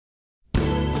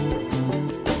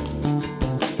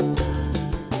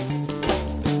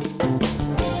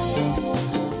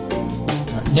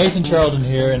Nathan Charlton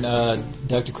here, and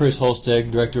Dr. Chris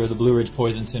Holstege, director of the Blue Ridge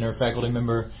Poison Center, faculty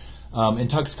member in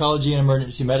toxicology and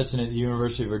emergency medicine at the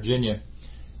University of Virginia.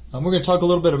 We're going to talk a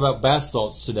little bit about bath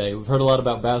salts today. We've heard a lot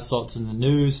about bath salts in the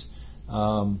news,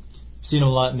 seen them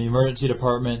a lot in the emergency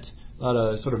department, a lot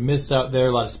of sort of myths out there,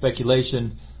 a lot of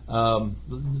speculation,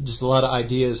 just a lot of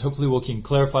ideas. Hopefully we can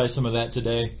clarify some of that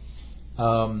today.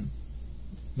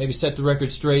 Maybe set the record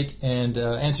straight and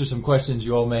answer some questions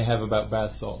you all may have about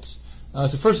bath salts.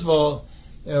 So first of all,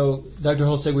 Dr.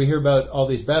 Holstege, we hear about all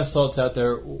these bath salts out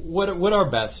there. What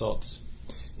are bath salts?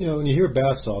 When you hear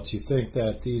bath salts, you think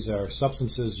that these are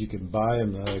substances you can buy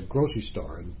in the grocery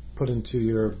store and put into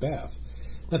your bath.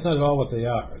 That's not at all what they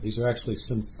are. These are actually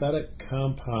synthetic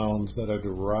compounds that are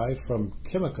derived from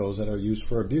chemicals that are used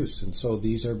for abuse, and so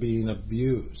these are being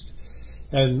abused.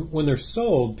 And when they're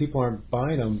sold, people aren't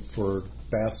buying them for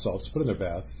bath salts to put in their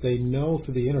bath. They know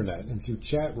through the internet and through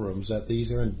chat rooms that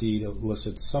these are indeed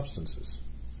illicit substances.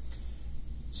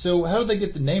 So how did they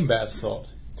get the name bath salt?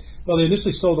 Well, they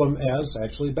initially sold them as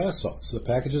actually bath salts. The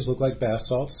packages look like bath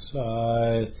salts.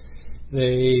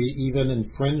 They even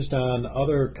infringed on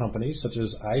other companies such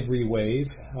as Ivory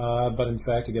Wave, but in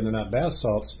fact, again, they're not bath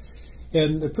salts.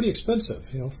 And they're pretty expensive,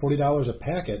 $40 a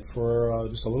packet for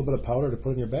just a little bit of powder to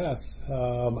put in your bath. I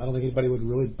don't think anybody would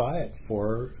really buy it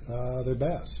for their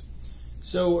baths.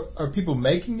 So are people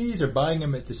making these or buying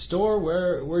them at the store?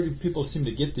 Where do people seem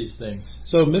to get these things?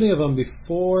 So many of them,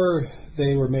 before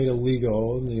they were made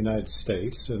illegal in the United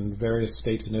States, and various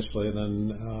states initially, and then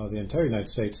the entire United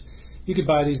States, you could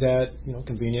buy these at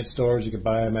convenience stores. You could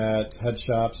buy them at head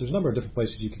shops. There's a number of different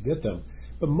places you could get them.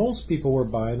 But most people were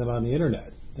buying them on the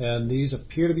internet. And these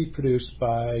appear to be produced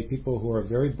by people who are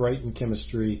very bright in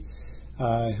chemistry,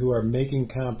 who are making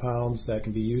compounds that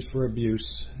can be used for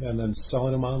abuse and then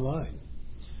selling them online.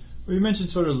 Well, you mentioned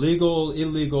sort of legal,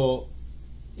 illegal.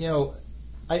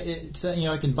 I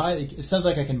can buy. It sounds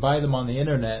like I can buy them on the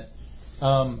internet,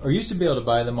 or used to be able to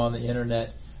buy them on the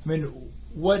internet. I mean,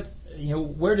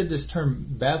 where did this term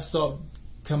bath salt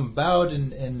come about,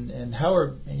 and how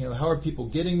are people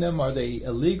getting them? Are they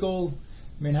illegal?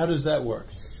 I mean, how does that work?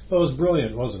 Well, it was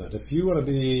brilliant, wasn't it? If you want to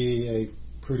be a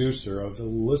producer of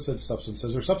illicit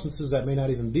substances, or substances that may not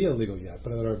even be illegal yet,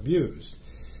 but that are abused,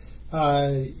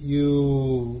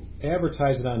 you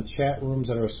advertise it on chat rooms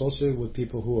that are associated with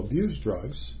people who abuse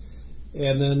drugs,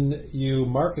 and then you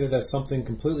market it as something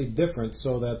completely different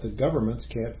so that the governments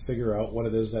can't figure out what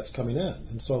it is that's coming in.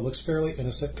 And so it looks fairly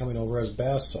innocent coming over as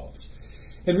bath salts.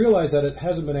 And realize that it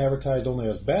hasn't been advertised only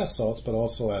as bath salts, but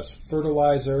also as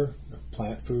fertilizer,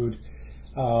 plant food,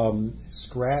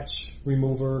 scratch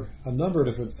remover, a number of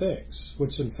different things,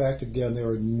 which in fact, again, they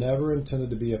were never intended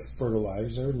to be a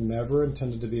fertilizer, never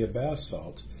intended to be a bath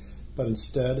salt, but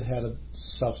instead had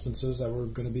substances that were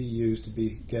going to be used to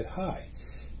get high.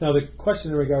 Now, the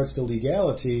question in regards to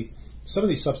legality, some of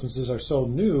these substances are so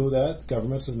new that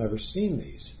governments have never seen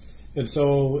these. And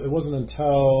so it wasn't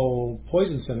until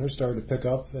poison centers started to pick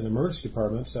up in emergency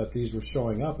departments that these were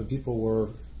showing up and people were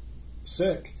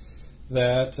sick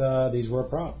that these were a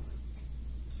problem.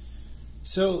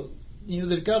 So,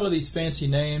 they've got all these fancy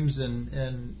names and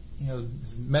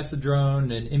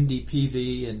methadone and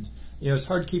MDPV, and, it's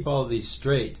hard to keep all of these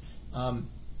straight.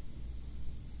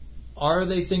 Are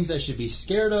they things I should be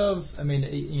scared of? I mean,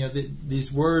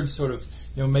 these words sort of,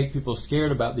 make people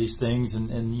scared about these things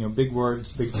and big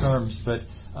words, big terms, but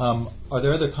are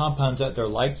there other compounds out there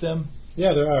like them?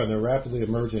 Yeah, there are, and they're rapidly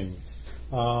emerging.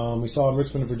 We saw in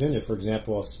Richmond, Virginia, for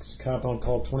example, a compound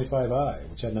called 25I,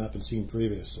 which had not been seen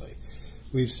previously.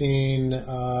 We've seen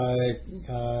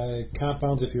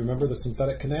compounds, if you remember, the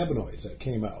synthetic cannabinoids that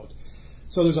came out.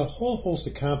 So there's a whole host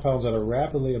of compounds that are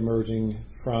rapidly emerging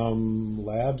from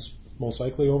labs, most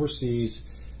likely overseas,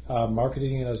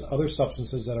 marketing it as other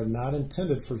substances that are not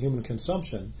intended for human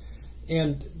consumption.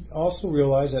 And also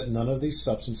realize that none of these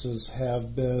substances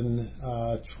have been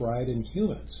tried in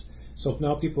humans. So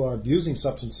now people are abusing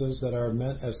substances that are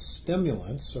meant as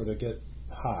stimulants or to get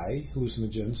high,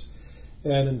 hallucinogens,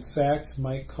 and in fact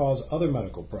might cause other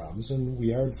medical problems, and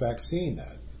we are in fact seeing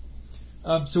that.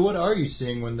 So what are you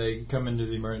seeing when they come into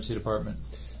the emergency department?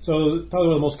 So probably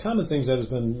one of the most common things that has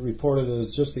been reported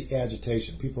is just the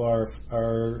agitation. People are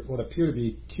what appear to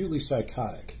be acutely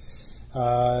psychotic.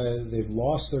 They've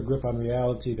lost their grip on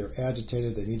reality, they're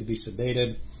agitated, they need to be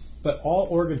sedated, but all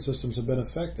organ systems have been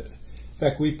affected. In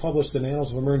fact, we published in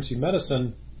Annals of Emergency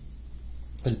Medicine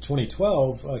in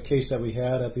 2012 a case that we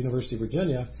had at the University of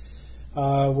Virginia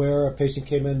where a patient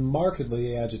came in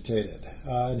markedly agitated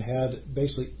and had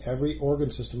basically every organ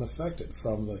system affected,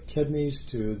 from the kidneys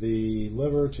to the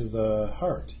liver to the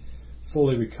heart,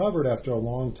 fully recovered after a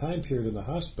long time period in the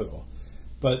hospital,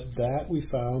 But that we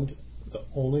found the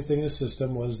only thing in the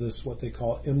system was this, what they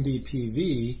call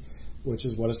MDPV, which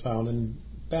is what is found in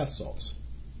bath salts.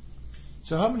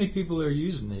 So how many people are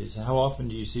using these? How often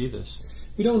do you see this?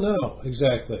 We don't know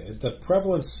exactly. The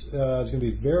prevalence is going to be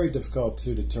very difficult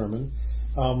to determine.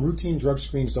 Routine drug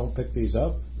screens don't pick these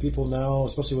up. People now,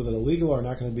 especially with it illegal, are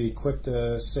not going to be quick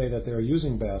to say that they're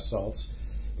using bath salts.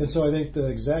 And so I think the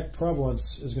exact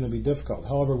prevalence is going to be difficult.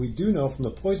 However, we do know from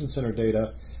the Poison Center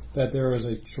data that there is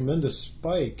a tremendous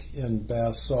spike in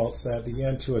bath salts that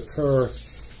began to occur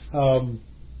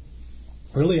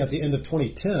really at the end of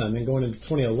 2010 and going into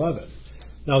 2011.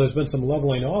 Now, there's been some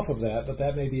leveling off of that, but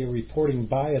that may be a reporting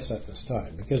bias at this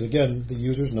time because, again, the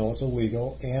users know it's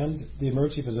illegal, and the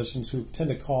emergency physicians who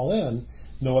tend to call in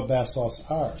know what bath salts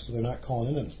are, so they're not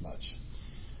calling in as much.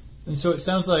 And so it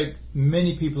sounds like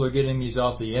many people are getting these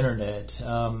off the internet.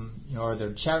 Are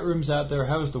there chat rooms out there?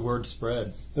 How is the word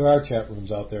spread? There are chat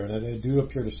rooms out there, and they do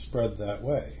appear to spread that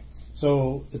way.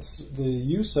 So it's the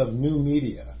use of new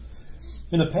media.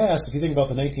 In the past, if you think about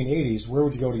the 1980s, where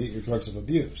would you go to get your drugs of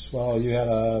abuse? Well, you had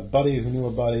a buddy who knew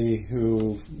a buddy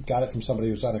who got it from somebody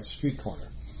who was on a street corner.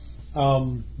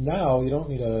 Now, you don't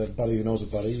need a buddy who knows a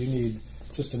buddy. You need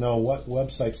just to know what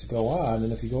websites to go on.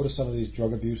 And if you go to some of these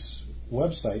drug abuse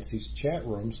websites, these chat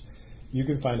rooms, you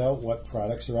can find out what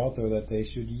products are out there that they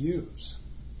should use.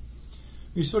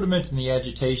 You sort of mentioned the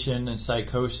agitation and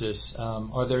psychosis.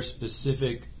 Are there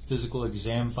specific physical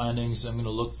exam findings I'm going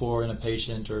to look for in a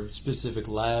patient or specific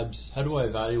labs? How do I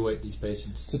evaluate these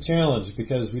patients? It's a challenge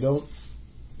because we don't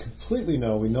completely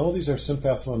know. We know these are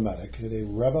sympathomimetic. They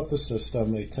rev up the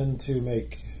system. They tend to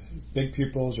make big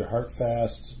pupils, your heart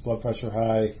fast, blood pressure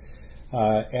high,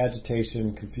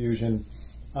 agitation, confusion.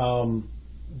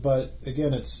 But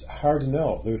again, it's hard to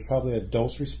know. There's probably a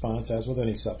dose response, as with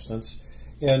any substance.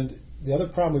 And the other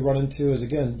problem we run into is,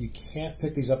 again, you can't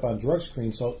pick these up on drug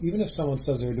screen. So even if someone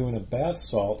says they're doing a bath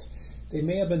salt, they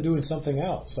may have been doing something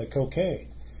else, like cocaine.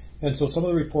 And so some of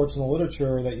the reports in the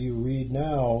literature that you read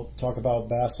now talk about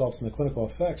bath salts and the clinical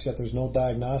effects, yet there's no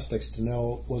diagnostics to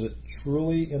know, was it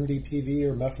truly MDPV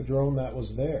or mephedrone that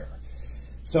was there?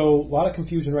 So a lot of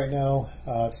confusion right now.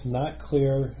 It's not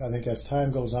clear. I think as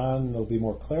time goes on, there'll be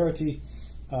more clarity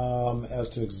as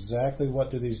to exactly what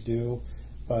do these do.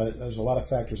 But there's a lot of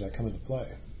factors that come into play.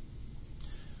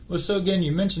 Well, so again,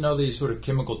 you mentioned all these sort of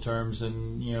chemical terms,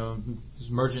 and as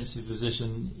emergency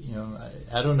physician,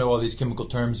 I don't know all these chemical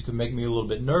terms. It could make me a little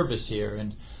bit nervous here.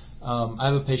 And I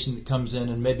have a patient that comes in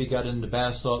and maybe got into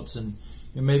bath salts, and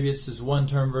maybe it's this one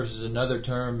term versus another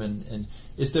term. And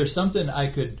is there something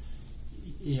I could,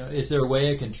 is there a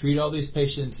way I can treat all these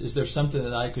patients? Is there something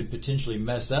that I could potentially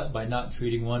mess up by not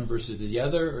treating one versus the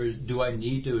other? Or do I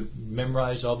need to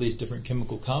memorize all these different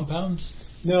chemical compounds?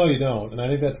 No, you don't. And I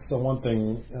think that's the one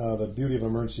thing, the beauty of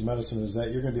emergency medicine is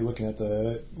that you're going to be looking at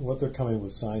what they're coming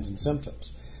with signs and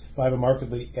symptoms. If I have a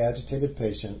markedly agitated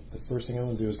patient, the first thing I'm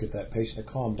going to do is get that patient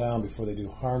to calm down before they do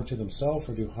harm to themselves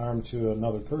or do harm to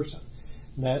another person.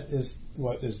 And that is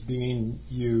what is being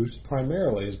used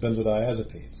primarily as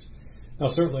benzodiazepines. Now,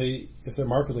 certainly, if they're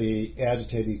markedly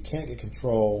agitated, you can't get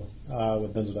control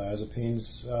with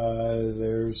benzodiazepines.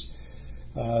 There's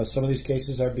some of these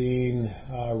cases are being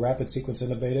rapid sequence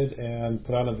intubated and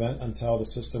put on a vent until the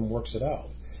system works it out.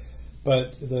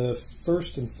 But the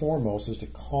first and foremost is to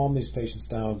calm these patients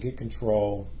down, get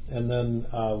control, and then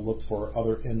look for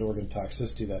other end organ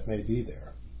toxicity that may be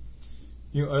there.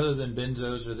 Other than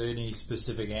benzos, are there any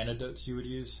specific antidotes you would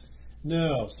use?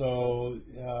 No, so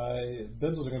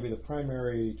benzos are going to be the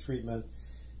primary treatment.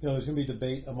 There's going to be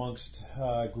debate amongst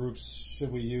groups,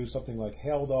 should we use something like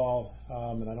Haldol,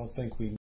 and I don't think we